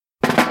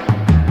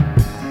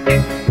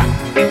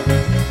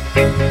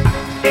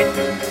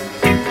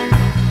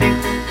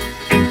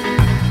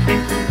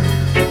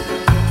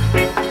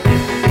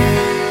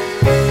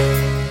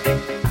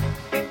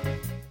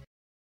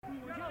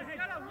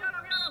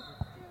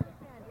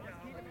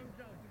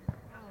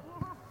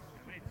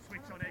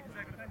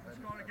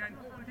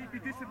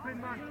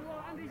discipline, man.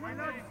 Hey,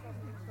 lads.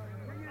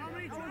 How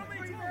many? 4 or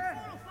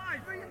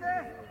 5? 3 in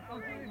there.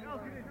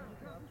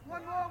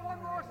 One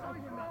more. Sorry,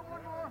 one more.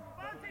 One more.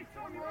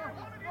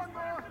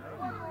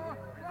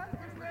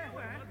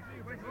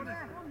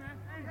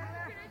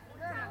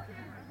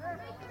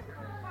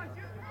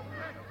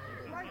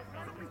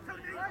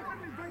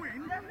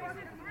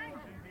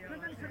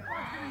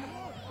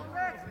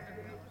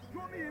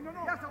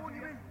 Yes, I want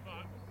you in.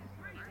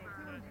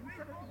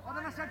 Oh,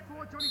 then I said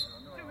 4, Johnny.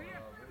 2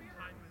 here.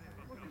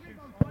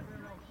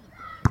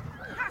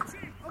 Catch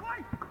it! Away!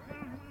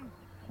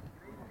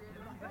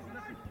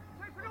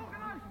 Wait for it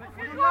organised!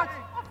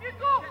 Off you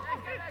go!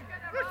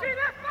 Push it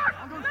left back!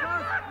 I'm going first.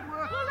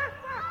 Go left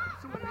back!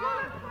 Someone Go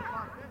left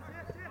back!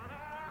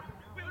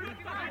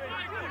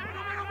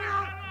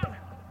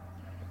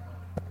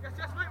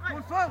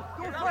 Don't foul!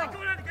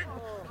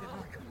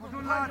 Well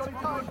done, lads.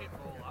 Well done.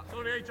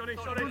 Sorry, Johnny.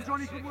 Well done,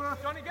 Johnny, good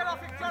work. Johnny, get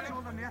off it, Johnny! Right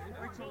shoulder, mate.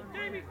 Right shoulder.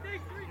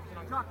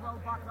 Jack, well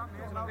back that,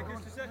 mate. No,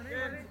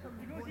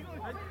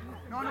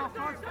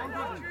 first. Well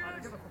done.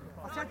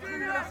 I said 3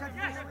 there, I said 4.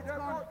 It's gone.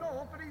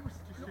 No, but he was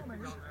just up, mate.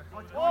 It's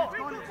gone.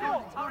 Come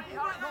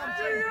here!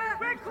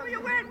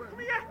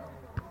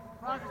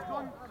 Right, it's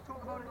gone. Let's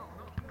talk about it.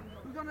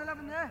 Who's on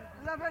 11 there?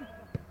 11.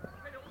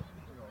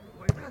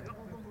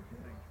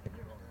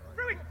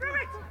 Through it!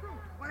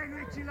 Well in,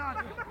 Richie,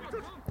 lad.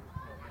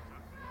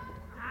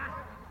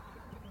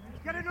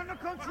 Get it under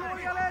control,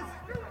 Yellows.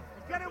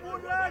 Get it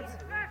one, lads.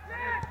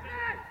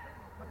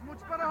 That's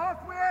much better.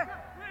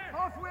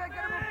 Halfway,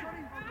 get him up,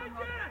 Johnny.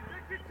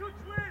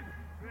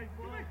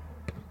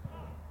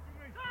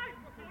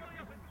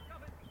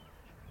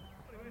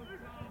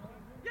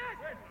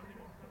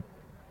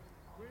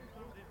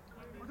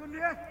 Well done,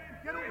 Nate.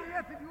 Get over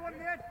Nate if you want,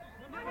 Nate.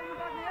 Get on the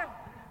back, Nate.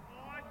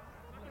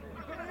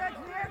 Get the legs,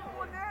 Nate. Go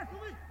on, Nate.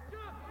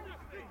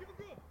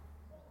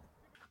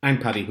 I'm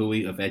Paddy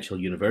Hoey of Edge Hill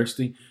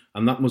University,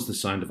 and that was the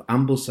sound of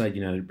Ambleside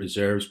United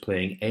reserves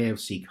playing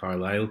AFC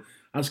Carlisle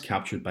as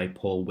captured by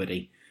Paul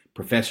Whitty,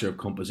 Professor of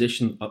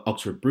Composition at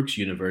Oxford Brookes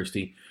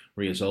University,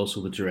 where he is also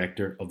the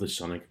Director of the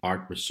Sonic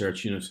Art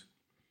Research Unit.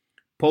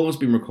 Paul has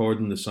been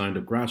recording the sound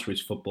of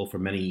grassroots football for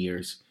many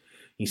years.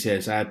 He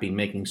says, I have been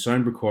making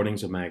sound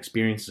recordings of my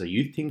experience as a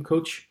youth team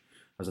coach,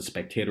 as a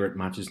spectator at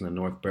matches in the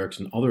North Berks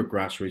and other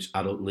grassroots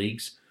adult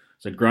leagues,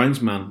 as a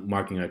groundsman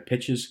marking out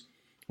pitches,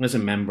 and as a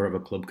member of a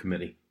club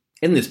committee.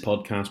 In this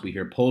podcast, we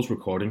hear Paul's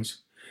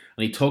recordings,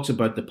 and he talks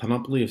about the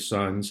panoply of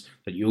sounds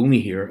that you only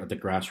hear at the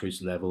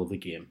grassroots level of the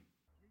game.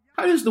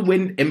 How does the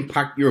wind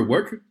impact your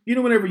work? You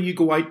know, whenever you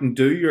go out and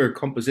do your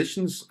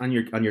compositions and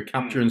your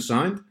capture and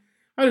sound,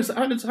 how does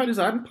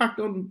that impact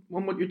on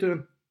what you're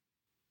doing?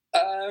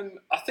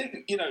 I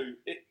think,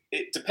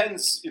 it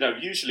depends.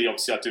 Usually,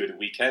 obviously, I do it at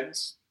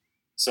weekends.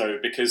 So,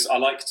 because I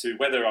like to,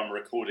 whether I'm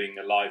recording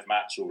a live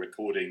match or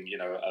recording,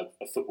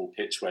 a football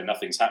pitch where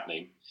nothing's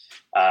happening,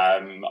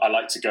 I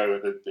like to go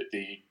at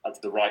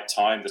the right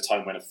time, the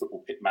time when a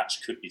football pit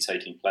match could be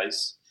taking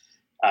place.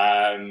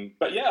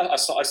 But yeah, I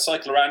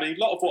cycle around. A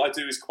lot of what I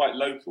do is quite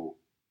local.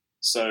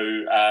 So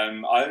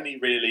I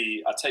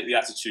take the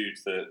attitude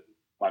that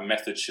my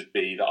method should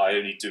be that I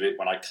only do it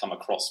when I come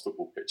across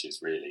football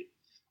pitches, really.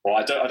 Or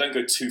I don't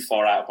go too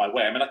far out of my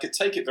way. I mean, I could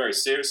take it very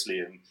seriously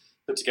and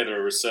put together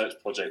a research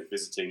project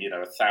visiting,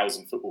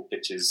 1,000 football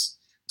pitches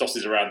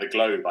dotted around the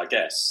globe, I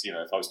guess,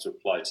 if I was to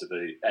apply to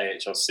the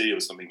AHRC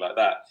or something like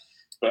that.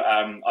 But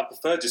I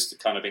prefer just to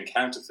kind of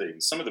encounter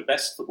things. Some of the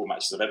best football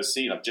matches I've ever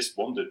seen, I've just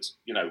wandered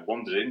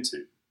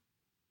into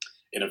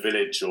in a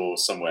village or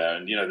somewhere.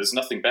 And, there's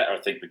nothing better, I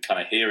think, than kind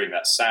of hearing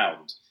that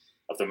sound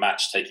of the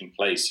match taking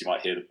place. You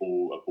might hear a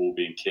ball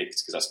being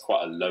kicked, because that's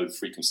quite a low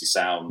frequency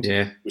sound,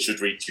 which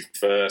would reach you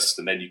first.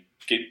 And then you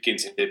begin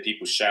to hear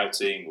people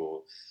shouting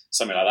or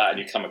something like that, and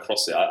you come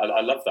across it.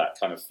 I love that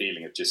kind of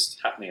feeling of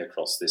just happening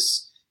across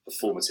this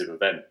performative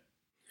event,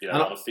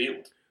 on a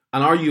field.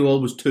 And are you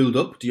always tooled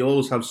up? Do you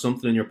always have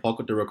something in your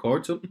pocket to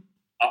record something?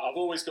 I've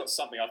always got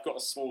something. I've got a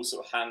small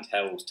sort of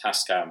handheld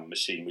Tascam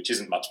machine, which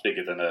isn't much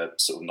bigger than a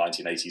sort of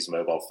 1980s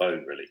mobile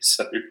phone, really.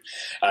 So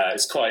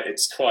it's quite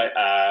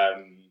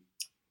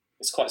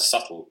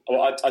subtle.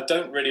 Well, I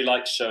don't really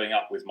like showing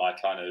up with my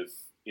kind of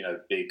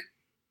big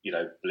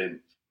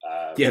blimp.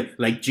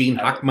 Like Gene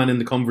Hackman in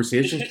the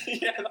conversation.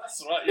 Yeah,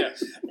 that's right. Yeah,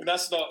 I mean,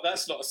 that's not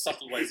a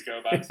subtle way to go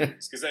about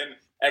things, because then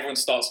everyone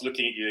starts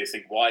looking at you. They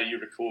think, "Why are you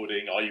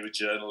recording? Are you a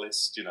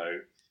journalist?"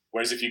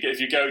 Whereas if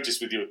you go just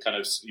with your kind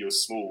of your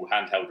small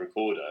handheld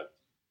recorder,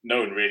 no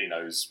one really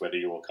knows whether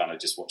you're kind of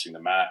just watching the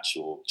match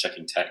or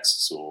checking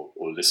texts or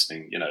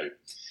listening,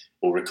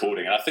 or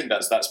recording. And I think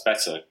that's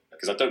better,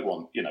 because I don't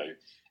want,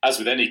 as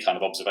with any kind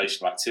of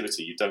observational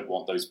activity, you don't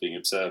want those being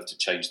observed to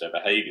change their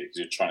behaviour, because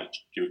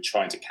you're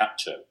trying to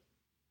capture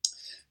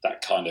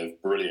that kind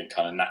of brilliant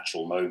kind of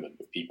natural moment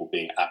of people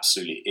being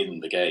absolutely in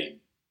the game.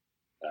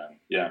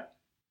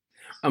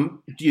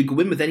 Do you go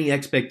in with any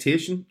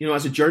expectation?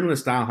 As a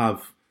journalist, I'll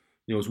have,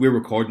 as we're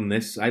recording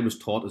this, I was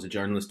taught as a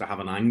journalist to have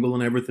an angle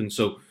and everything.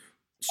 So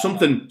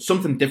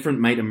something different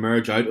might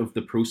emerge out of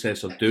the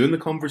process of doing the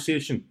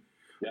conversation.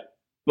 Yeah.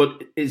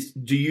 But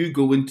do you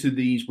go into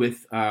these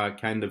with a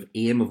kind of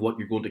aim of what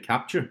you're going to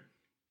capture?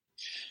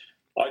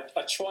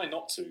 I try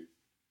not to.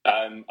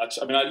 I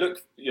look,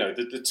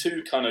 the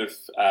two kind of,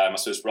 I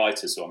suppose,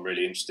 writers who I'm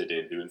really interested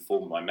in, who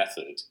inform my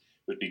method,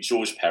 would be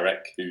Georges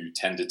Perec, who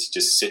tended to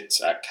just sit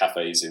at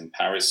cafes in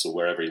Paris or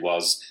wherever he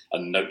was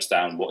and note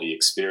down what he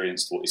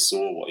experienced, what he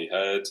saw, what he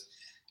heard.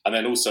 And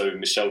then also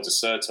Michel de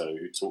Certeau,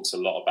 who talks a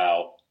lot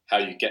about how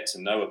you get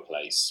to know a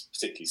place,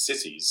 particularly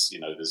cities.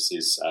 There's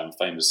his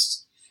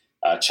famous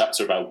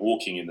chapter about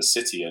walking in the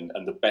city, and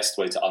the best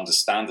way to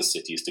understand the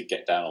city is to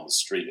get down on the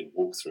street and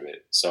walk through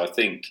it. So I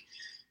think,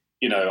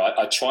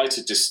 I try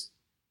to just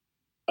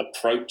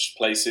approach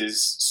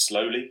places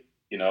slowly.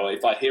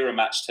 If I hear a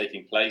match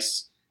taking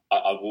place,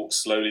 I walk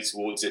slowly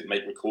towards it,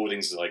 make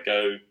recordings as I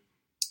go,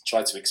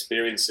 try to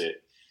experience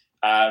it.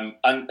 And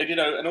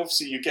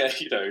obviously you get,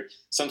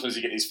 sometimes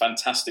you get these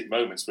fantastic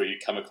moments where you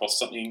come across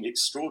something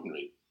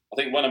extraordinary. I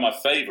think one of my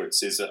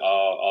favourites is at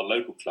our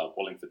local club,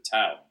 Wallingford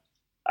Town,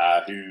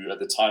 who at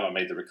the time I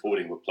made the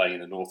recording were playing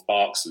in the North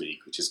Berks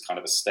League, which is kind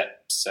of a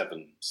step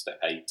 7, step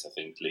 8, I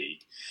think,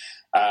 league.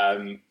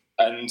 And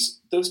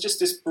there was just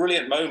this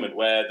brilliant moment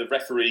where the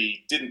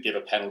referee didn't give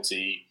a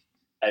penalty.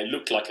 It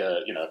looked like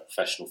a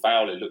professional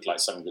foul. It looked like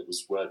something that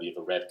was worthy of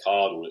a red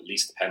card or at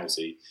least a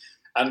penalty.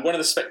 And one of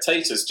the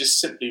spectators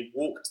just simply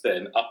walked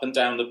then up and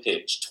down the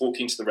pitch,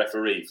 talking to the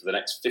referee for the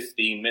next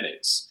 15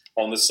 minutes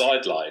on the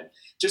sideline,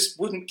 just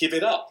wouldn't give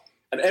it up.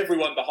 And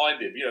everyone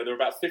behind him, there were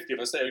about 50 of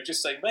us there, who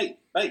just saying, mate,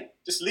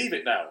 just leave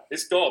it now.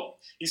 It's gone.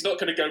 He's not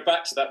going to go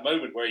back to that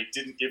moment where he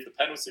didn't give the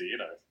penalty,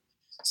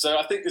 So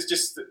I think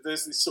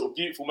there's these sort of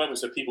beautiful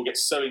moments where people get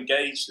so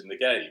engaged in the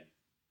game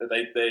that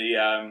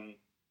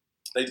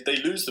they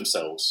lose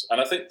themselves. And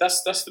I think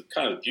that's the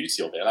kind of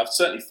beauty of it. And I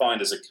certainly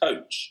find as a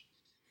coach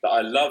that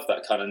I love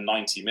that kind of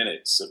 90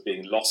 minutes of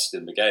being lost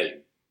in the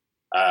game.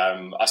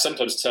 I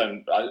sometimes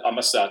I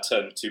must say I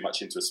turn too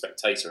much into a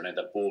spectator and end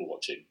up ball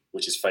watching,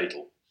 which is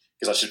fatal,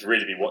 because I should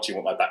really be watching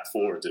what my back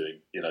four are doing,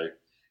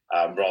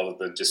 rather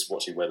than just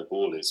watching where the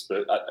ball is.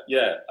 But I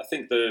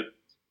think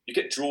you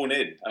get drawn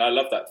in, and I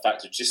love that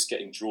fact of just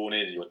getting drawn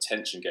in, and your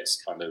attention gets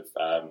kind of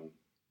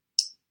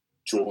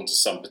drawn to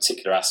some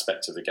particular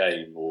aspect of the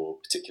game or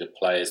particular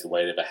players, the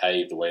way they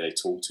behave, the way they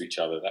talk to each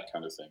other, that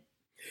kind of thing.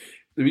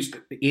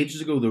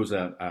 Ages ago, there was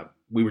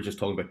we were just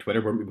talking about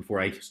Twitter, weren't we, before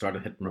I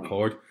started hitting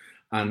record,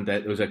 and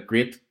there was a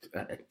great,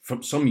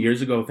 from some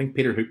years ago, I think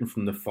Peter Hooton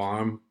from The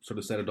Farm sort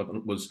of set it up, and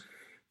it was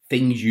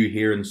things you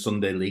hear in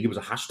Sunday League. It was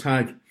a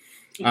hashtag,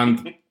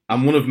 and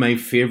one of my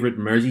favourite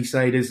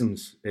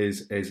Merseyside-isms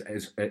is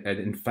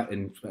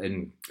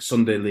in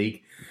Sunday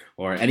League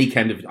or any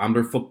kind of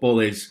amateur football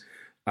is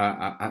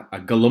a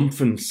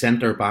galumphing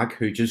centre back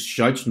who just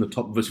shouts from the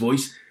top of his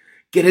voice,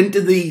 "Get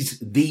into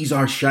these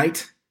are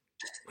shite."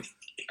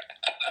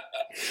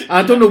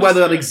 I don't know whether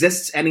that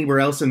exists anywhere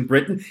else in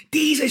Britain.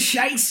 These are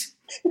shite.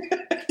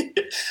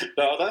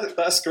 No,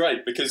 that's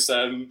great, because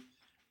one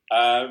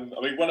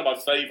of my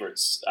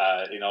favourites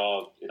in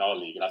our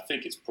league, and I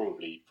think it's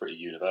probably pretty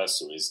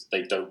universal, is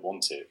 "they don't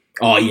want it."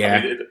 Oh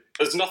yeah,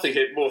 there's nothing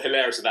more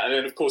hilarious than that. And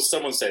then of course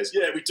someone says,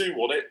 "Yeah, we do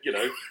want it,"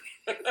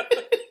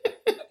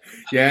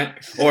 Yeah,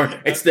 or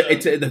it's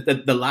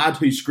the lad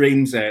who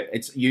screams.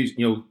 It's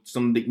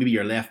somebody, maybe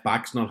your left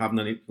back's not having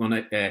any.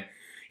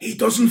 He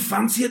doesn't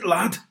fancy it,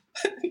 lad.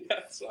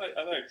 That's right,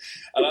 I know,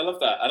 and I love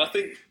that. And I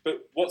think,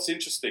 but what's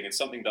interesting and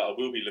something that I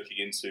will be looking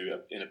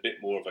into in a bit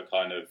more of a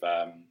kind of,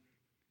 I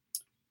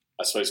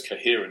suppose,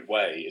 coherent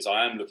way, is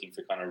I am looking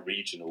for kind of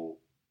regional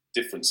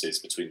differences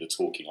between the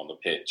talking on the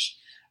pitch.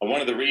 And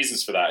one of the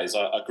reasons for that is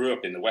I grew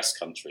up in the West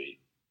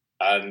Country,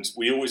 and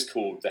we always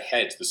called the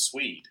head the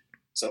Swede.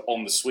 So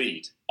on the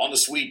Swede,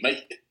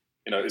 mate.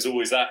 It's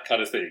always that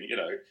kind of thing,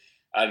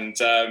 And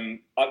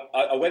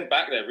I went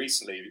back there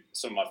recently.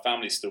 Some of my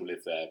family still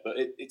live there, but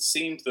it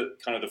seemed that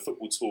kind of the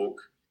football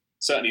talk,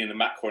 certainly in the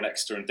Macron,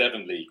 Exeter and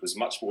Devon League, was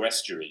much more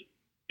estuary.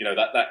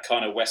 That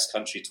kind of West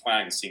Country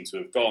twang seemed to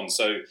have gone.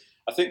 So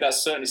I think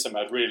that's certainly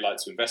something I'd really like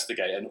to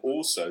investigate, and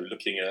also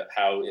looking at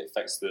how it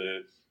affects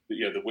the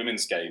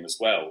women's game as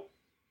well.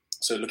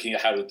 So looking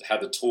at how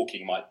the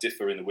talking might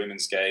differ in the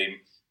women's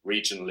game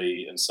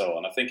regionally and so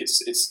on. I think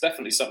it's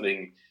definitely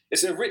something.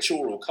 It's a rich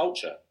oral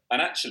culture.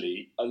 And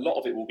actually, a lot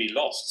of it will be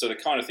lost. So the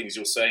kind of things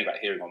you're saying about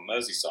hearing on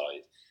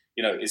Merseyside,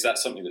 is that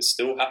something that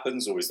still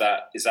happens, or is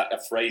that a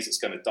phrase that's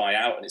going to die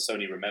out and it's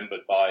only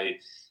remembered by,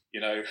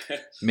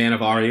 men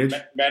of our age,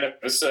 men of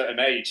a certain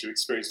age who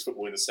experienced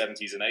football in the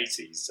 70s and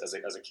 80s as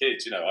a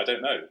kid? I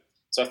don't know.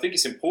 So I think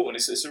it's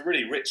important. It's a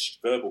really rich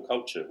verbal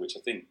culture, which I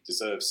think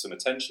deserves some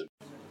attention.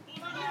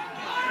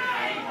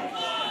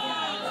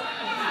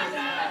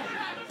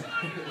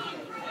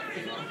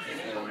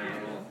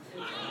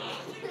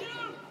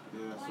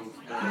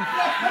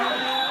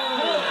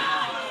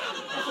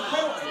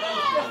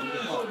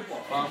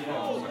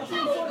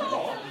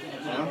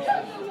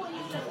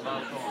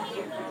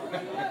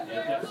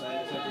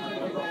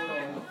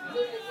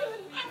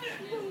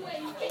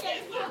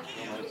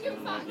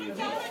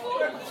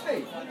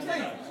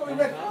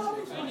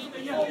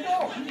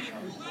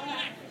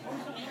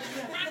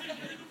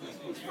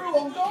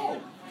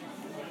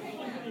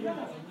 He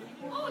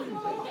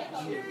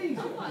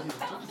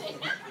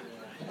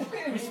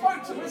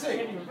spoke to him, is he?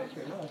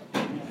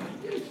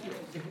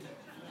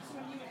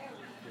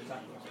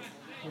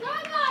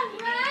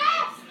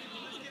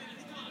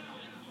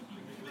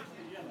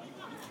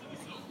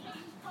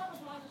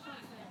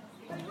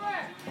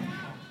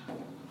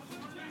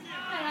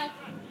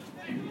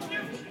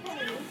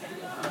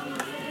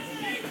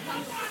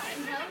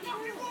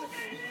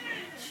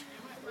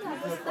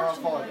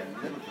 Come on,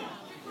 ref!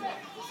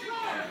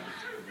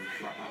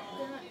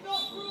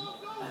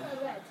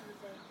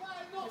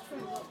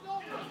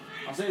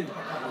 I've seen.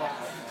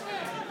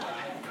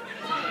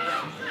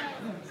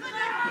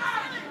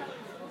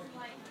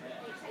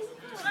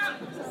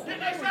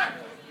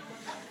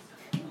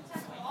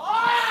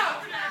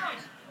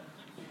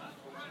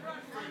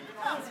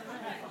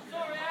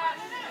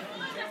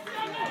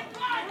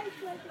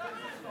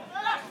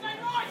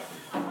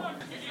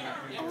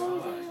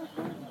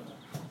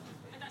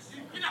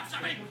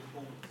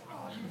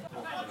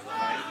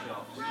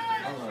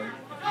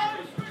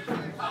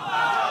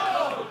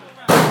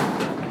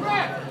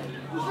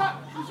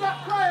 Was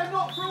that player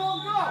not through on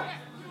goal?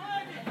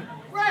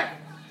 Ref!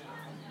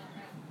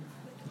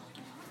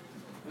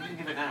 We can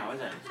give it now,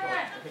 isn't it?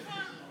 Ref! Is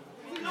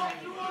he not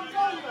through on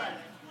goal then?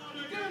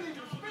 You didn't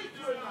even speak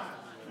to him, man.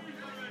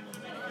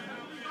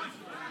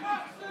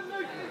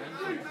 Absolutely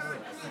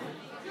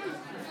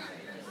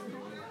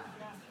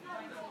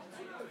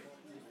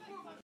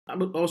I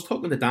was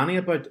talking to Danny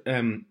about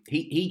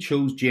he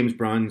chose James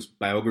Brown's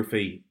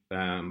biography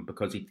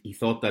because he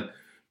thought that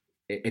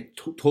it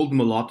told him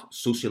a lot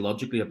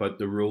sociologically about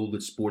the role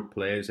that sport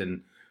plays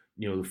in,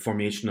 the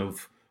formation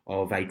of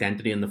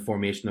identity and the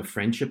formation of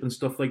friendship and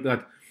stuff like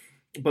that.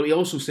 But he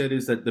also said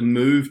is that the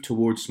move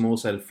towards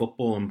small-sided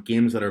football and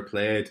games that are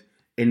played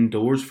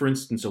indoors, for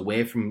instance,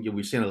 away from,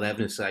 we've seen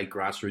 11-a-side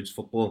grassroots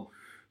football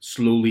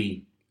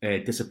slowly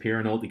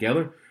disappearing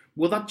altogether.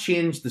 Will that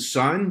change the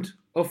sound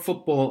of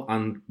football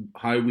and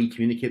how we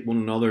communicate one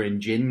another in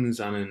gyms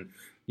and in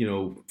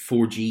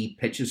 4G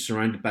pitches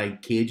surrounded by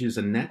cages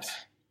and nets?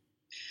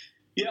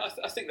 Yeah,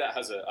 I think that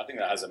has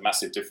a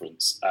massive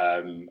difference,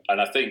 and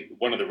I think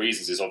one of the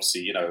reasons is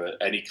obviously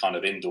any kind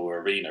of indoor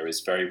arena is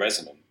very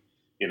resonant.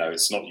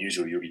 It's not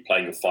usual you'll be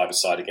playing your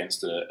five-a-side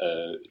against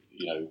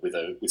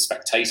with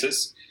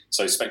spectators.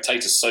 So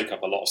spectators soak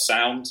up a lot of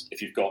sound.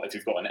 If you've got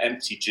an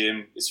empty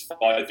gym, it's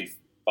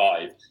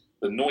 5v5.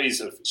 The noise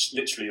of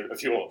literally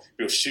of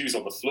your shoes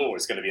on the floor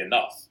is going to be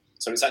enough.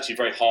 So it's actually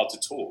very hard to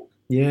talk.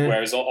 Yeah.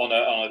 Whereas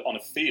on a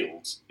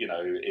field,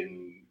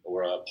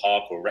 or a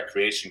park or a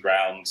recreation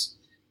ground,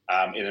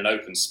 in an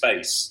open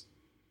space,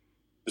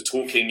 the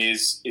talking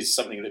is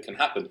something that can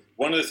happen.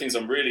 One of the things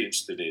I'm really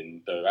interested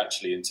in, though,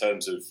 actually, in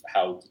terms of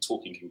how the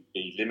talking can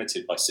be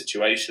limited by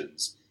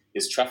situations,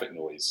 is traffic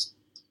noise.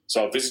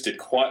 So I've visited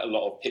quite a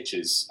lot of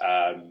pitches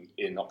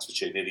in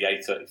Oxfordshire near the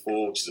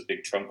A34, which is a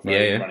big trunk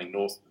road running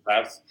north and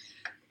south.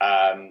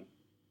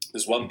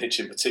 There's one pitch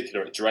in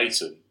particular at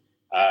Drayton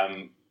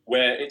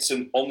where it's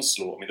an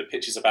onslaught. I mean, the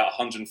pitch is about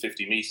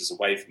 150 metres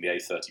away from the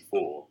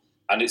A34,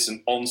 and it's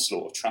an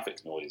onslaught of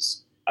traffic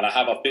noise. And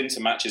I've been to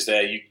matches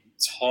there.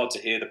 It's hard to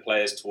hear the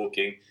players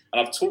talking. And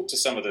I've talked to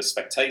some of the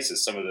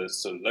spectators, some of the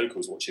sort of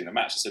locals watching the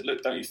match. I said,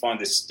 look, don't you find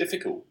this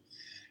difficult?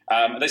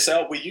 And they say,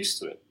 oh, we're used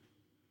to it.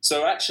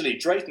 So actually,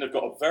 Drayton have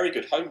got a very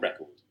good home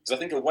record. Because I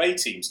think away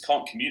teams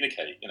can't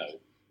communicate.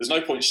 There's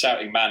no point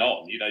shouting "man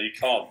on." You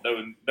can't. No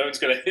one's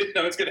going to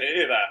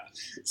hear that.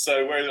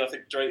 So whereas I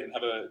think Drayton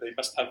they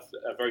must have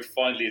a very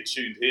finely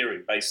attuned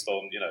hearing based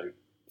on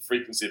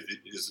frequencies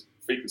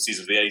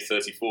of the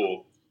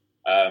A34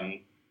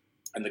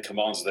 and the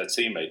commands of their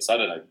teammates. I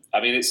don't know.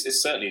 I mean, it's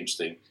certainly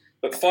interesting.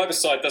 But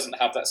five-a-side doesn't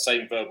have that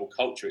same verbal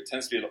culture. It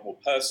tends to be a lot more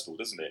personal,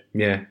 doesn't it?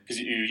 Yeah. Because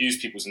you use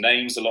people's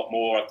names a lot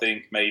more, I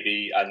think,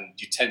 maybe, and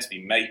you tend to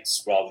be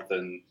mates rather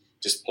than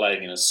just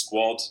playing in a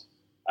squad.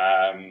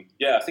 I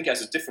think it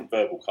has a different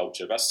verbal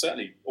culture. That's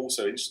certainly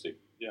also interesting.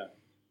 Yeah.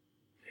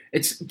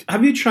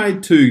 Have you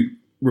tried to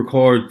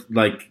record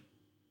like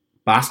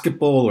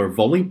basketball or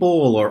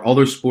volleyball or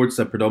other sports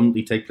that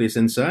predominantly take place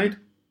inside?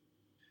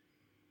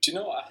 Do you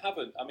know what? I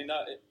haven't. I mean,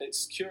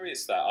 it's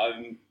curious that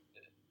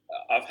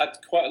I've had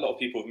quite a lot of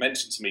people have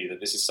mentioned to me that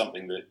this is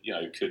something that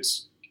could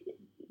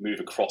move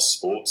across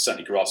sport,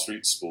 certainly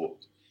grassroots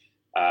sport,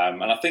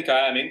 and I think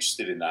I am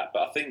interested in that.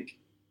 But I think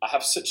I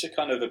have such a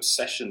kind of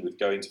obsession with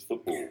going to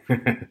football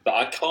that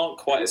I can't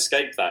quite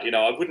escape that.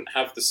 I wouldn't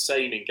have the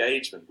same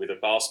engagement with a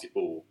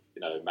basketball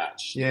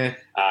match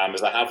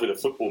as I have with a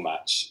football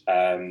match.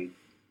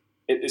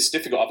 It's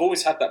difficult. I've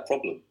always had that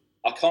problem.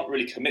 I can't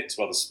really commit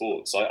to other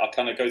sports. I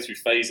kind of go through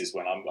phases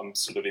when I'm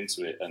sort of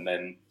into it, and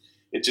then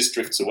it just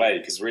drifts away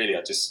because really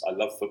I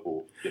love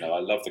football. I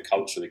love the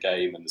culture of the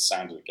game and the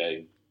sound of the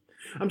game.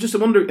 I'm just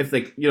wondering if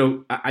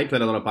I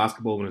played a lot of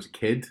basketball when I was a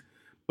kid,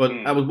 but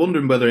I was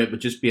wondering whether it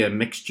would just be a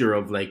mixture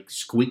of like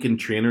squeaking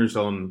trainers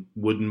on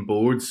wooden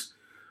boards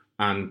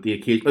and the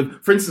occasion.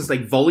 For instance,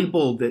 like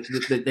volleyball,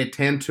 they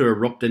tend to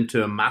erupt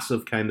into a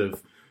massive kind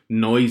of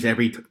noise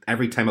every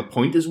time a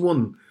point is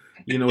won.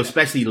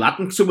 especially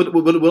Latin. So would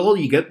all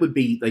you get would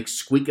be like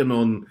squeaking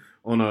on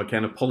a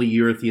kind of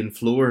polyurethane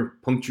floor,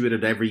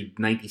 punctuated every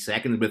 90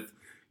 seconds with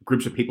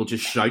groups of people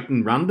just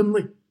shouting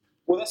randomly.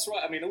 Well, that's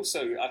right. I mean,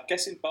 also, I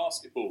guess in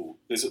basketball,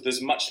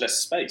 there's much less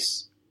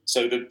space.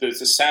 So the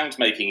sound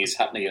making is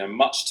happening in a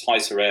much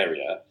tighter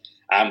area.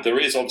 And there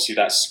is obviously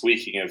that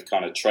squeaking of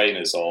kind of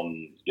trainers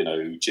on,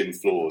 gym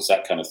floors,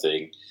 that kind of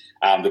thing.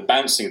 And the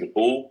bouncing of the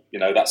ball,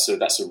 that's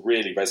a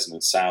really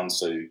resonant sound.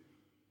 So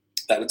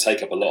that would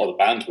take up a lot of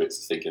the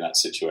bandwidth, I think, in that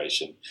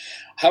situation.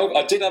 However,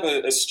 I did have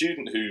a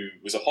student who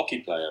was a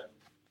hockey player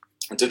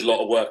and did a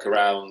lot of work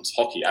around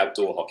hockey,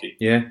 outdoor hockey.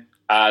 Yeah.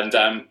 And,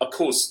 of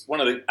course, one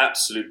of the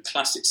absolute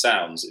classic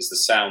sounds is the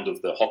sound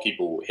of the hockey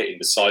ball hitting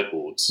the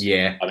sideboards.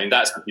 Yeah. I mean,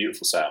 that's a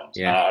beautiful sound.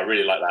 Yeah. I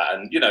really like that.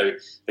 And,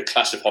 the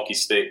clash of hockey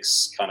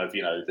sticks, kind of,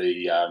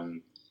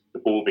 the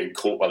ball being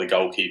caught by the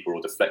goalkeeper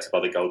or deflected by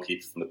the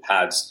goalkeeper from the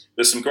pads.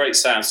 There's some great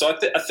sounds. So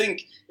I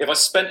think if I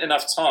spent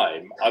enough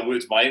time,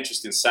 my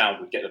interest in sound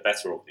would get the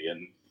better of me.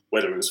 And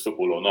whether it was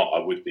football or not, I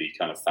would be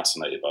kind of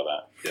fascinated by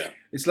that. Yeah.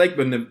 It's like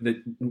when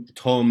the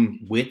Tom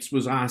Waits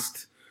was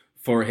asked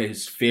for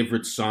his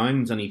favourite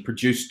sounds, and he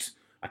produced,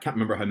 I can't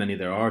remember how many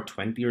there are,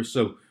 20 or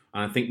so,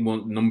 and I think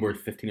one number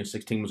 15 or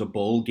 16 was a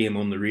ball game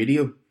on the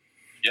radio.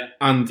 Yeah.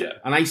 And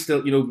I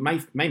still, my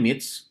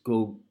mates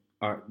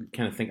are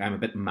kind of think I'm a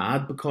bit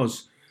mad,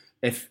 because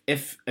if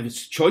it's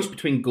a choice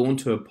between going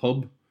to a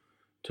pub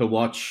to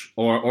watch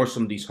or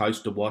somebody's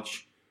house to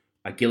watch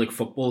a Gaelic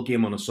football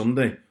game on a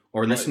Sunday,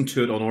 or listen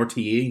to it on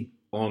RTE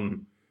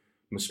on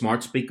my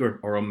smart speaker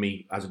or on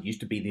me, as it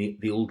used to be,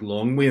 the old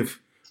long wave,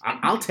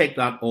 I'll take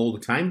that all the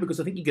time, because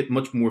I think you get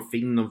much more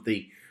feeling of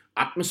the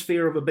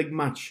atmosphere of a big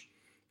match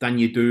than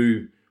you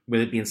do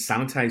with it being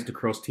sanitised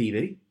across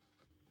TV.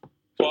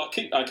 Well,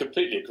 I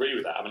completely agree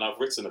with that. I mean, I've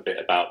written a bit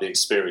about the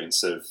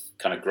experience of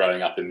kind of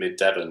growing up in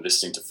mid-Devon,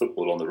 listening to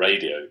football on the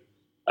radio.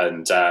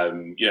 And,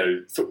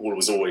 football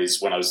was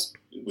always,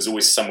 was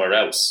always somewhere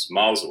else,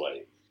 miles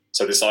away.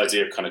 So this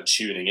idea of kind of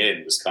tuning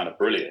in was kind of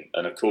brilliant.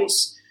 And, of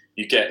course,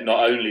 you get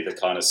not only the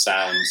kind of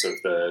sounds of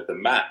the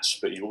match,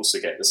 but you also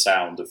get the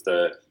sound of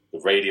the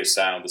radio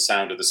sound, the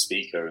sound of the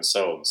speaker, and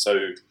so on.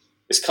 So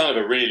it's kind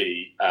of a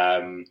really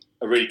kind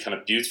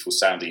of beautiful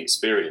sounding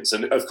experience.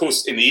 And of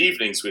course, in the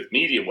evenings with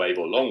medium wave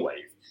or long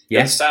wave,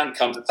 the sound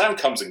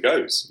comes and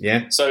goes.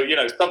 Yeah. So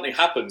if something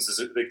happens,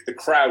 the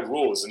crowd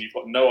roars, and you've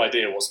got no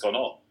idea what's gone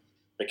on,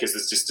 because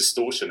there's just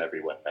distortion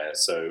everywhere.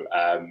 So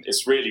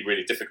it's really,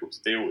 really difficult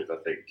to deal with, I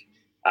think,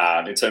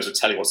 in terms of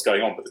telling what's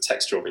going on. But the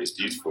texture of it is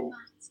beautiful.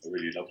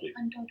 Really lovely.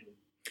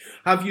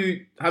 Have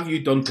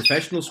you done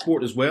professional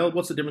sport as well?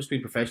 What's the difference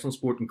between professional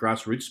sport and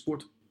grassroots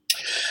sport?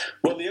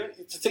 Well, the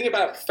thing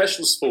about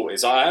professional sport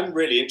is I am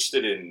really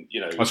interested in,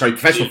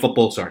 professional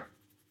football, sorry.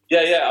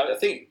 Yeah, I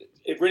think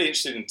I'm really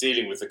interested in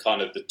dealing with the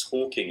kind of the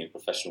talking in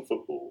professional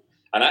football.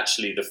 And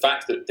actually the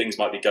fact that things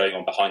might be going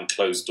on behind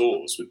closed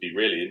doors would be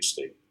really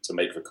interesting to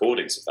make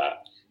recordings of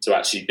that. To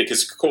actually,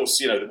 because of course,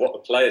 what the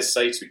players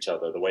say to each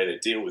other, the way they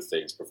deal with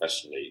things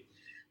professionally,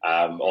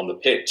 on the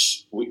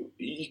pitch,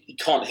 you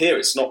can't hear.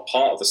 It's not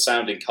part of the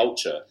sounding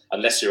culture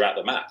unless you're at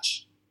the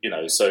match.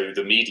 So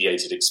the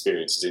mediated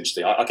experience is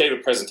interesting. I gave a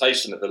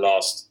presentation at the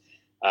last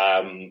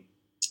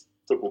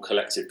Football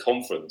Collective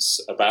conference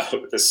about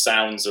the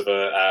sounds of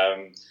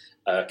a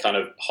kind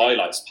of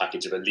highlights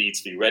package of a Leeds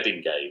v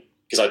Reading game,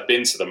 because I'd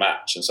been to the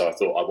match, and so I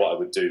thought what I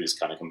would do is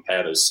kind of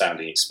compare those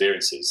sounding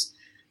experiences.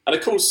 And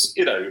of course,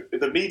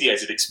 the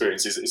mediated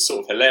experience is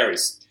sort of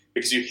hilarious,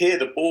 because you hear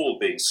the ball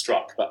being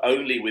struck, but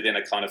only within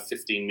a kind of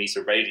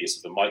 15-metre radius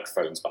of the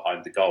microphones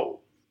behind the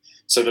goal.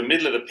 So the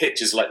middle of the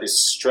pitch is like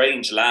this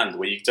strange land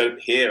where you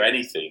don't hear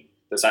anything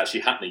that's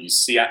actually happening. You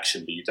see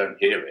action, but you don't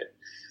hear it.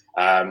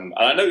 And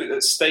I know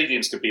that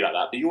stadiums can be like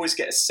that, but you always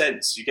get a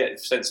sense. You get a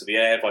sense of the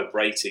air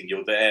vibrating.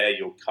 You're there.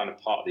 You're kind of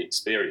part of the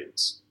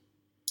experience.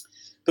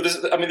 But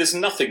there's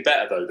nothing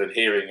better, though, than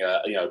hearing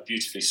a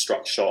beautifully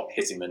struck shot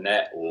hitting the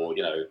net, or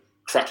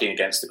cracking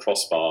against the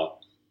crossbar.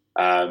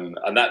 And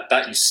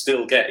that you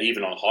still get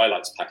even on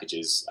highlights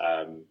packages,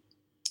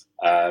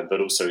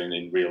 but also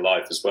in real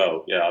life as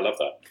well. Yeah, I love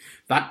that.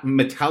 That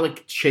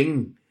metallic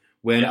ching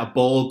when a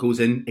ball goes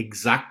in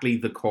exactly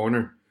the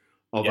corner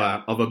of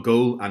a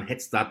goal and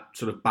hits that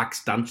sort of back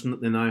stanchion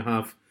that they now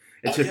have.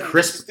 It's a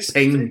crisp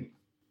ping.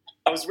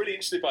 I was really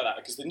interested by that,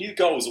 because the new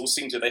goals all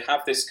seem to, they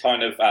have this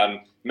kind of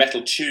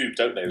metal tube,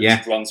 don't they,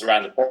 which runs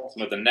around the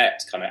bottom of the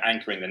net, kind of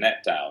anchoring the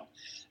net down.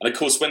 And of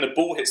course, when the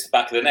ball hits the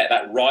back of the net,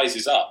 that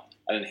rises up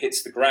and then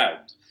hits the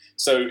ground.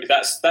 So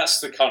that's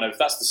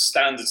the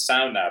standard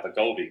sound now of a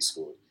goal being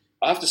scored.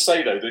 I have to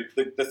say, though,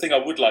 the thing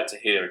I would like to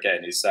hear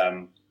again is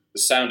the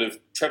sound of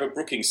Trevor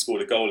Brookings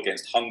scored a goal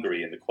against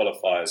Hungary in the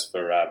qualifiers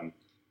for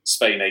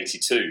Spain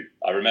 '82.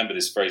 I remember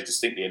this very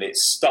distinctly, and it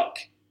stuck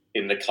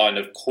in the kind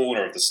of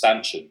corner of the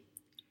stanchion,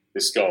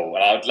 this goal.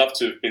 And I'd love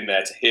to have been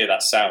there to hear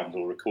that sound,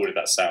 or recorded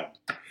that sound.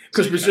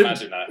 Because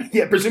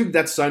presumably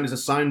that sound is a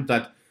sound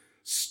that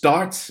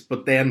starts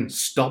but then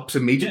stops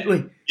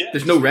immediately. Yeah,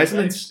 there's no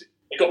resonance.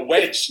 It got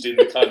wedged in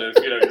the kind of,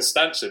 the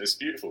stanchion. It's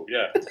beautiful,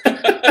 yeah.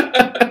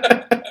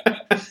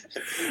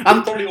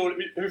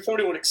 We've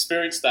probably all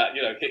experienced that,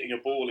 hitting a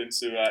ball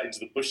into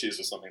the bushes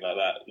or something like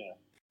that. Yeah.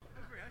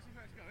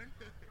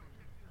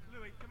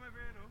 Louis, come over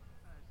here, no?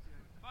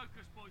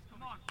 Focus, boys,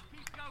 come on.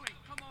 Keep going.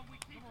 Come on, we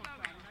keep going.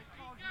 Keep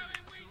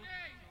going, we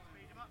need.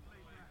 Speed him up,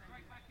 please.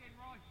 Straight back in,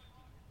 right.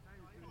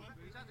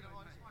 He's had to go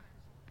on.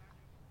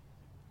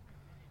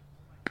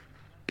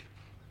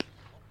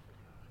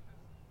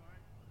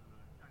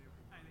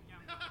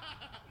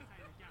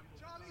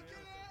 Charlie,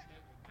 kill it!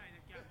 Take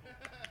the gamble.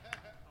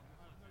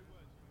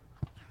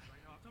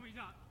 Tommy's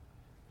up.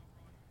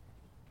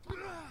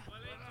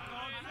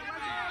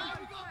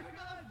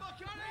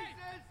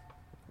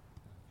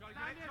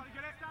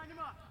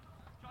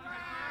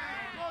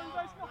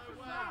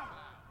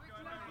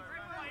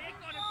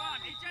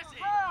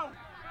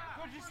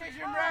 Good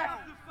decision,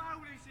 ref. The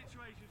fouling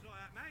situations like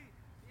that, mate.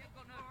 He ain't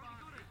got no fun.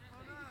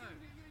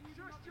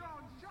 Just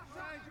John.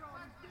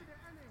 Did it,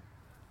 any.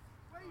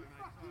 Where you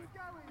fucking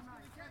going,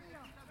 mate? Get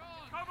here.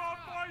 Come on,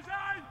 boys,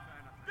 in.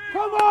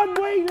 Come on,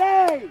 Wheatley.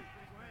 Charlie,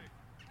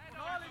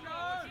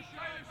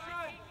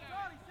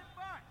 sit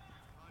back.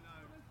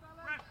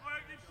 Ref,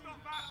 work, you stop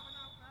back.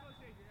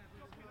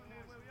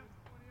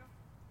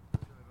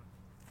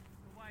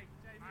 Away,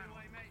 Jamie,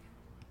 away, mate.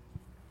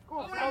 Go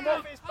on,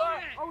 off his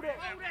back. Hold it.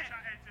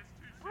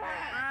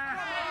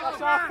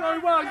 That's our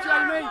 3-1,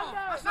 Jamie.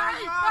 That's our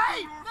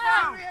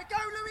foul. Go,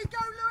 Louis, go,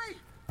 Louis.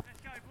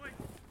 Let's go, boys.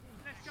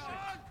 Let's go.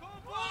 Come on,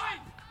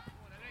 boys.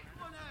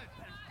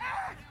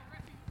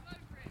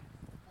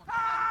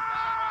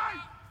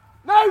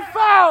 No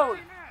foul.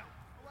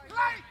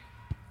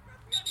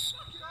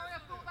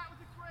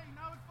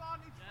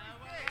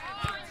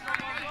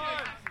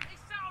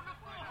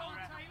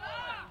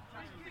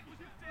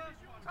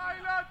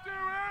 Taylor, do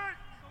it!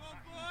 Come on,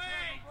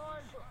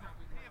 boys!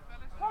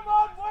 Come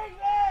on,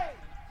 Wheatley!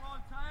 Come on,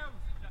 Tails!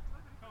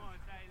 Come on,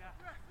 Taylor.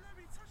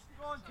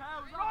 Come on,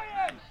 Tails!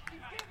 Ryan!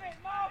 Give it,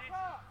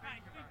 Martha!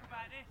 Mate, think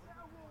about this.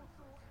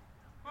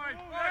 Hey,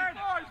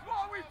 boys, what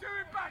are we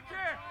doing back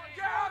here?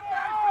 Get out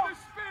there for the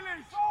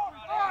spillage!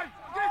 Hey,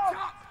 get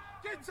up!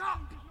 Get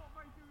up!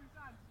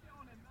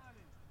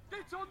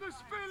 Get on the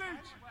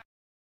spillage!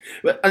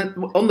 And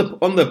on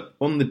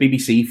the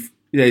BBC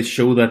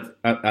show that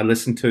I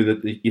listened to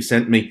that you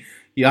sent me,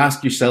 you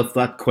ask yourself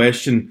that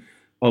question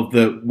of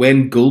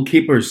when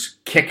goalkeepers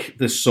kick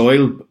the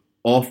soil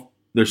off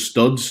their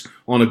studs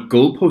on a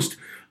goalpost,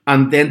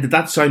 and then did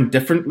that sound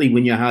differently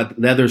when you had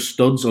leather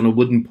studs on a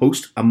wooden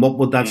post, and what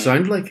would that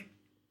sound like?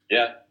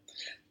 Yeah,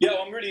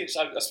 I'm really.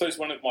 I suppose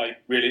one of my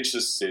real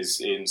interests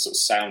is in sort of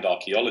sound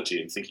archaeology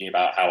and thinking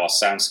about how our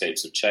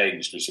soundscapes have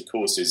changed, which of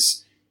course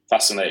is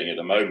fascinating at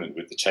the moment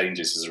with the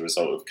changes as a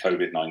result of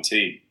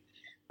COVID-19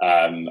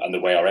 and the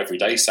way our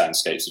everyday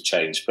soundscapes have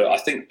changed. But I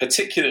think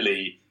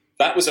particularly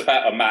that was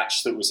about a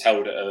match that was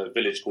held at a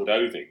village called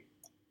Oving,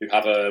 who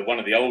have one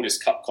of the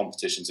oldest cup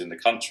competitions in the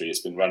country. It's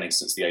been running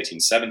since the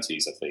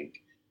 1870s, I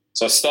think.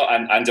 So I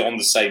and on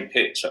the same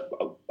pitch,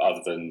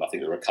 other than I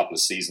think there were a couple of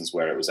seasons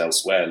where it was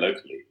elsewhere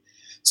locally.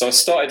 So I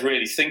started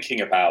really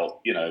thinking about,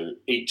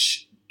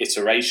 each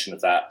iteration of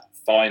that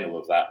final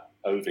of that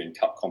Oving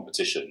Cup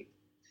competition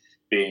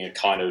being a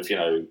kind of,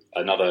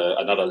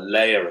 another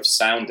layer of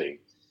sounding.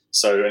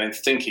 So, and then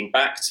thinking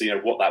back to,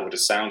 what that would have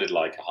sounded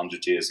like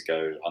 100 years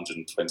ago,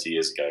 120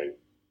 years ago.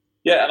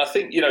 Yeah, and I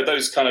think,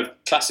 those kind of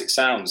classic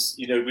sounds,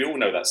 we all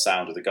know that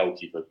sound of the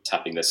goalkeeper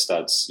tapping their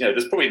studs.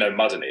 There's probably no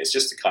mud in it. It's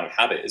just a kind of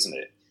habit, isn't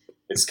it?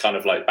 It's kind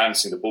of like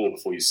bouncing the ball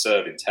before you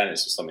serve in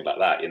tennis or something like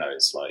that.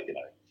 It's like,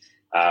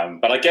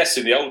 but I guess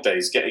in the old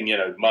days, getting,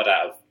 mud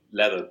out of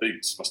leather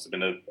boots must have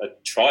been a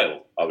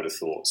trial, I would have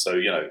thought. So,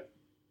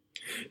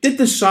 Did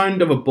the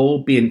sound of a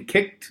ball being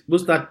kicked,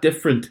 was that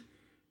different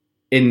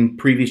in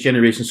previous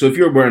generations? So if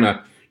you're wearing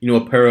a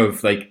pair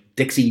of like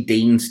Dixie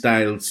Dean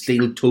style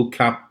steel toe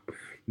cap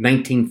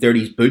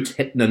 1930s boots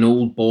hitting an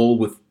old ball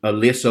with a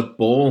lace-up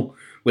ball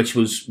which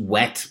was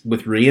wet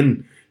with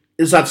rain,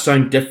 does that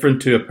sound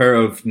different to a pair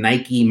of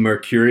Nike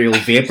Mercurial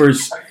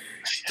Vapors?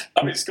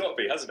 I mean, it's got to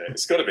be, hasn't it?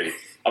 It's got to be.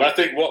 I mean, I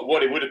think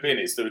what it would have been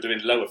is there would have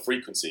been lower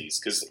frequencies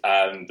because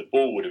the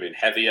ball would have been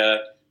heavier,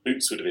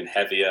 boots would have been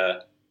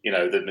heavier.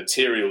 The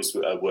materials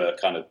were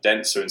kind of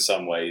denser in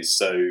some ways,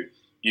 so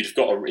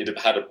it'd have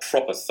had a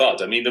proper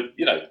thud. I mean,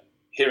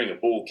 hearing a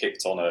ball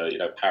kicked on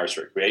a Paris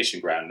recreation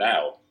ground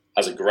now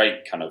has a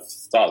great kind of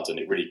thud, and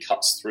it really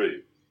cuts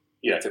through.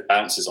 If it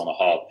bounces on a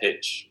hard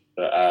pitch,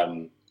 but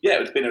it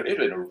would have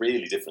been a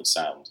really different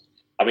sound.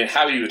 I mean,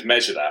 how you would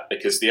measure that,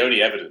 because the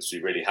only evidence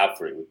we really have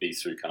for it would be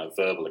through kind of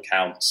verbal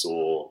accounts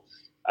or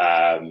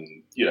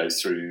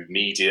through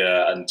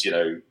media, and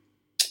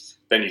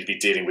then you'd be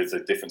dealing with the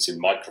difference in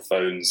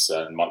microphones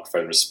and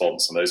microphone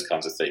response and those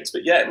kinds of things.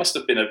 But yeah, it must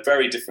have been a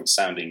very different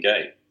sounding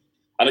game.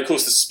 And of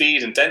course, the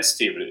speed and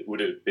density of it would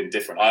have been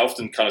different. I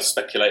often kind of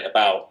speculate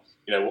about,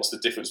 what's the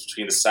difference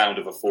between the sound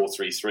of a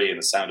 4-3-3 and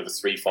the sound of a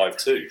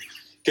 3-5-2?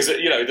 Because,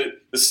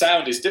 the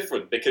sound is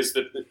different because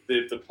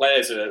the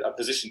players are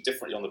positioned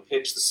differently on the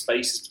pitch. The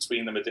spaces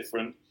between them are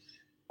different.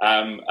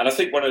 And I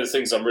think one of the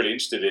things I'm really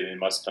interested in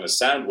my kind of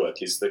sound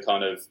work is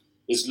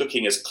is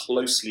looking as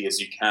closely as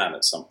you can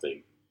at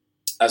something.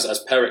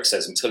 as Perrick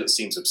says, until it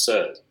seems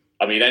absurd.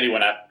 I mean,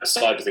 anyone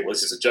outside would think, well,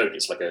 this is a joke.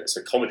 It's it's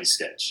a comedy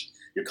sketch.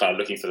 You're kind of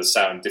looking for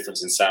the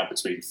difference in sound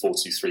between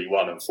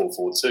 4-2-3-1 and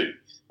 4-4-2.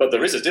 But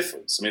there is a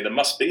difference. I mean, there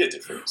must be a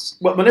difference.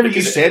 Well, whenever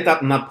you said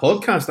that in that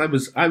podcast,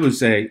 I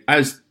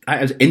was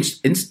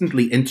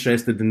instantly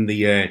interested in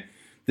the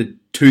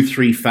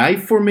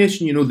 2-3-5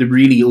 formation. You know, the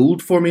really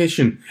old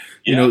formation.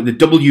 You know, the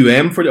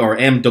WM or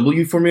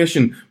MW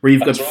formation, where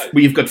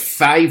you've got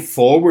 5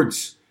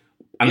 forwards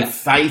and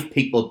 5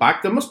 people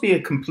back. There must be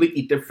a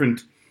completely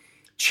different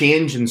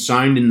change in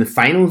sound in the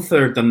final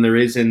third than there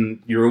is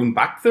in your own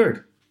back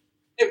third.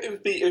 It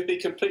would be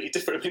completely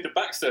different. I mean, the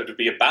back third would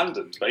be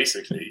abandoned,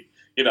 basically.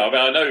 You know, I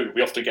mean, I know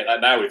we often get that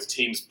now with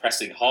teams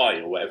pressing high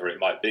or whatever it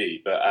might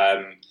be, but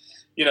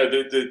you know,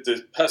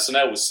 the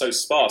personnel was so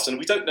sparse, and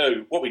we don't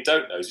know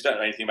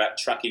anything about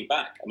tracking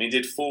back. I mean,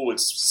 did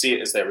forwards see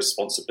it as their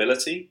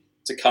responsibility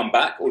to come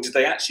back, or did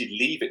they actually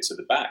leave it to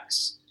the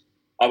backs?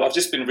 I've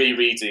just been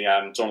rereading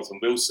Jonathan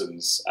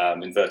Wilson's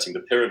Inverting the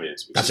Pyramid.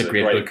 Which That's is a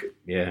great book.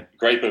 Yeah,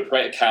 great book,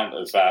 great account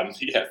of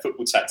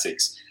football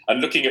tactics.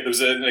 And there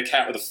was an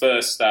account of the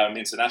first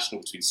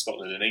international between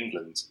Scotland and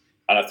England,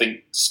 and I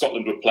think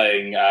Scotland were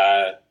playing.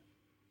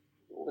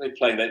 What were they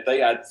playing?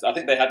 I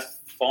think they had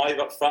 5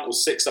 up front or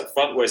 6 up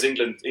front, whereas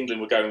England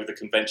were going with the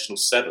conventional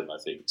 7. I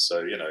think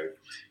so. You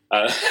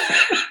know.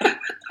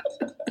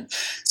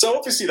 So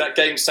obviously that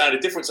game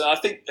sounded different, and I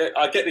think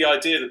I get the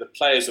idea that the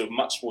players were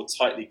much more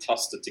tightly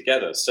clustered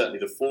together. Certainly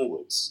the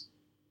forwards.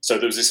 So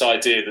there was this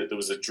idea that there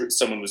was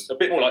someone was a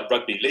bit more like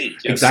rugby league.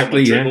 You know,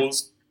 exactly. Someone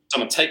dribbles,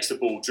 someone takes the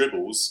ball,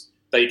 dribbles,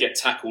 they get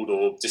tackled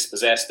or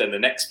dispossessed, then the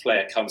next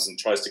player comes and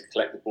tries to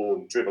collect the ball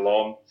and dribble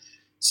on.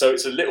 So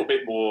it's a little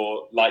bit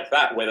more like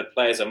that, where the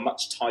players are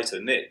much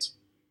tighter knit,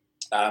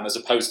 as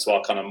opposed to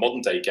our kind of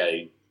modern day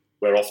game,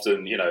 where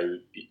often, you know,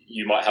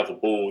 you might have the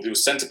ball, your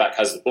centre back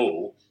has the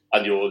ball,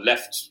 and your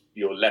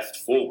left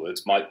forward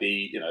might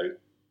be, you know,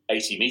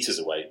 80 metres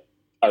away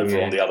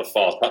over on the other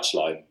far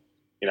touchline,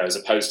 you know, as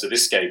opposed to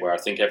this game where I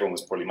think everyone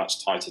was probably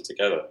much tighter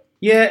together.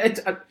 Yeah,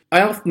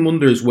 I often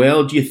wonder as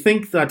well, do you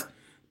think that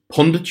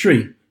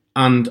punditry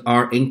and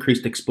our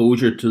increased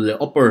exposure to the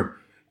upper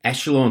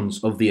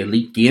echelons of the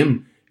elite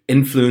game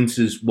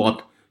influences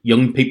what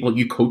young people,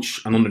 you coach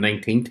an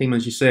under-19 team,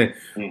 as you say,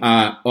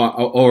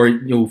 or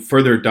you know,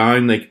 further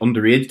down, like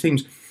underage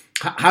teams,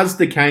 has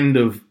the kind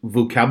of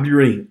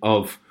vocabulary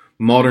of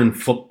modern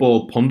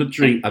football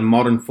punditry and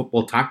modern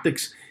football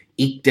tactics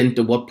eked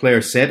into what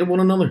players say to one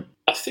another?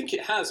 I think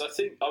it has.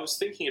 I was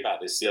thinking about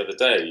this the other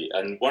day,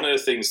 and one of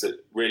the things that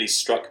really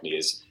struck me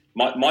is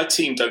my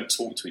team don't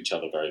talk to each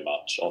other very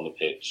much on the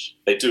pitch.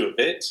 They do a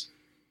bit.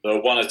 There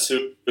are 1 or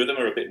 2 of them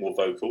are a bit more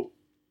vocal,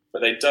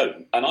 but they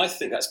don't. And I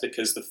think that's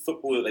because the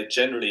football that they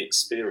generally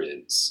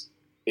experience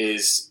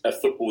is a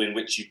football in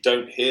which you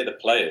don't hear the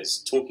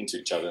players talking to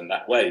each other in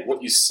that way.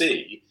 What you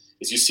see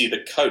is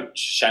the coach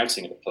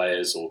shouting at the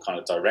players or kind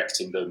of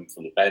directing them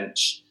from the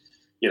bench.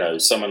 You know,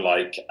 someone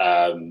like,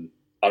 I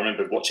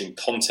remember watching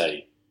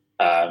Conte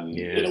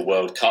in a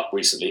World Cup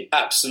recently,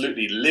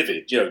 absolutely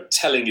livid, you know,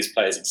 telling his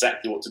players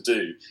exactly what to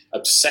do,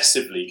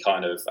 obsessively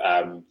kind of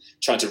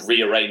trying to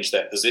rearrange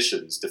their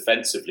positions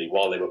defensively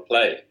while they were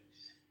playing.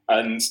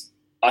 And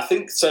I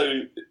think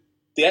so.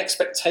 The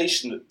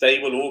expectation that they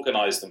will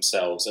organise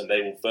themselves and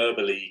they will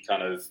verbally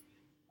kind of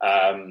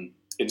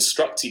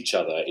instruct each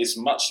other is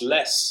much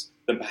less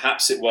than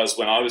perhaps it was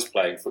when I was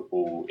playing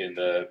football in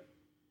the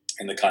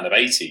kind of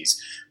 80s.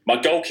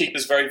 My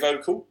goalkeeper's very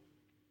vocal,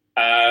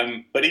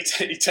 but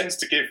he tends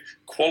to give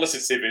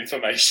qualitative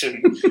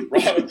information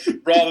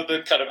rather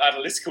than kind of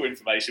analytical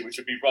information, which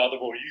would be rather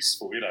more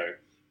useful, you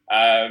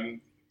know.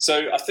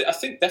 So I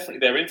think definitely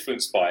they're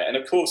influenced by it. And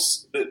of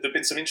course, there have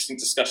been some interesting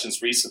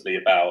discussions recently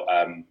about,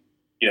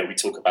 you know, we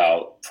talk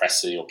about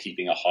pressing or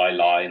keeping a high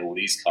line, all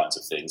these kinds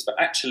of things. But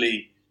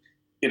actually,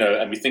 you know,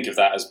 and we think of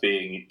that as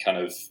being kind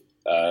of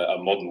a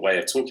modern way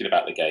of talking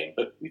about the game.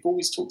 But we've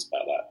always talked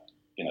about that.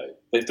 You know,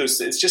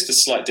 it's just a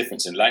slight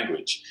difference in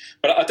language.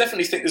 But I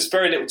definitely think there's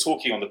very little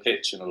talking on the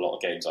pitch in a lot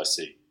of games I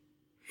see.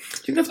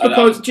 Do you think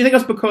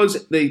that's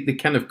because the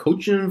kind of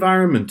coaching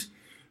environment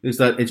is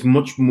that it's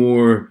much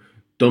more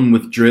done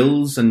with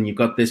drills, and you've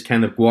got this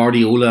kind of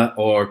Guardiola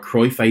or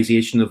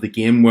Cruyffization of the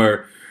game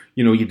where,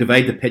 you know, you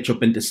divide the pitch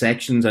up into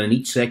sections, and in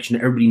each section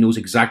everybody knows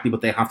exactly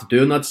what they have to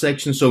do in that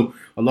section. So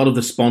a lot of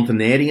the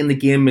spontaneity in the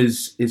game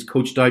is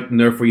coached out, and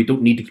therefore you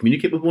don't need to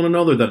communicate with one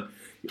another. That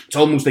it's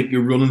almost like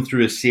you're running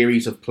through a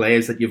series of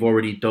plays that you've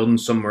already done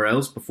somewhere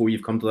else before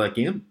you've come to that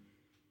game.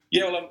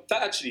 Yeah, well,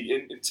 that actually,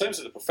 in terms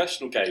of the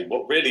professional game,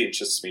 what really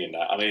interests me in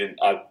that, I mean,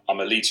 I'm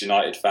a Leeds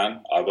United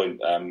fan. I won't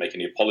make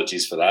any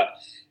apologies for that.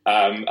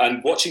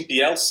 And watching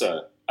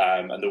Bielsa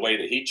and the way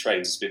that he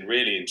trains has been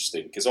really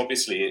interesting, because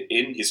obviously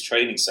in his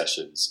training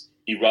sessions,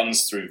 he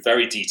runs through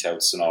very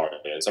detailed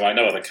scenarios. And I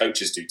know other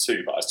coaches do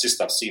too, but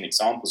I've seen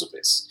examples of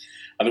this.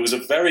 And there was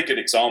a very good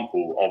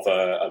example of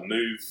a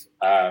move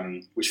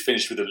which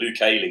finished with a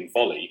Luke Ayling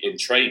volley in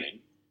training.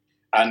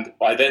 And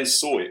I then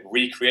saw it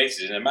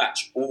recreated in a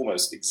match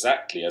almost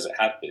exactly as it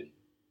had been.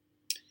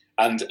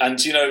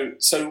 And you know,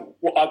 so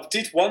what I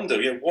did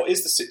wonder, you know, what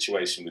is the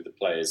situation with the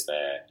players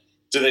there?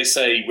 Do they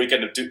say we're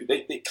going to do?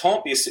 It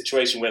can't be a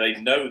situation where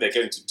they know they're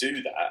going to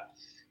do that,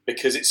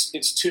 because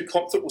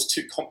football's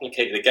too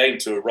complicated a game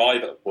to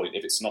arrive at a point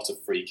if it's not a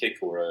free kick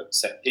or a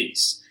set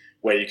piece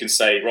where you can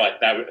say, right,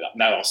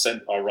 now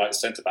our right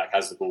centre back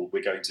has the ball,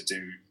 we're going to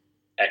do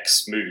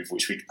X move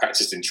which we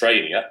practiced in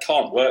training. That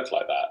can't work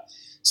like that.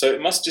 So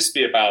it must just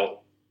be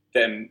about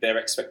them. Their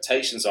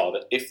expectations are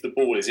that if the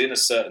ball is in a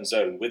certain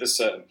zone with a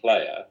certain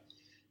player,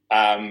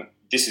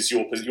 this is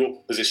your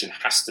position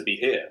has to be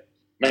here.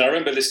 I mean, I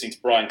remember listening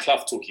to Brian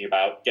Clough talking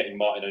about getting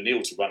Martin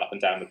O'Neill to run up and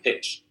down the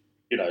pitch,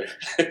 you know,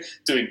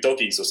 doing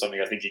doggies or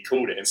something, I think he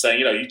called it, and saying,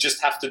 you know, you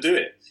just have to do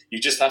it. You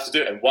just have to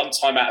do it. And 1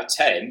 time out of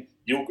 10,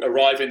 you'll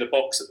arrive in the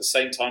box at the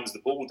same time as the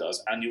ball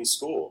does and you'll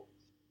score.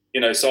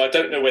 You know, so I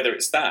don't know whether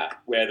it's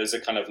that, where there's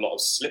a kind of lot of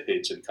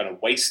slippage and kind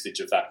of wastage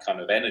of that kind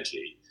of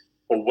energy,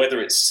 or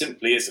whether it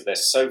simply is that they're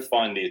so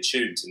finely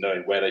attuned to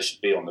knowing where they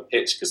should be on the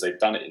pitch because they've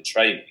done it in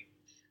training,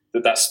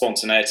 that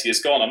spontaneity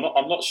is gone.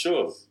 I'm not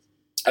sure.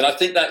 And I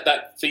think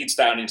that feeds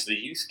down into the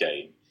youth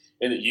game,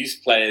 in that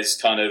youth players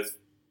kind of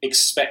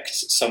expect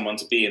someone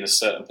to be in a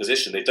certain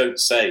position. They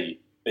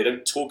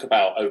don't talk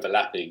about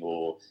overlapping,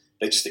 or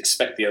they just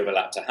expect the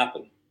overlap to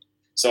happen.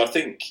 So I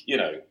think, you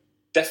know,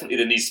 definitely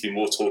there needs to be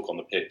more talk on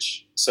the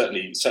pitch,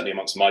 certainly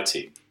amongst my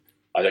team.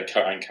 I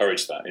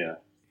encourage that, yeah.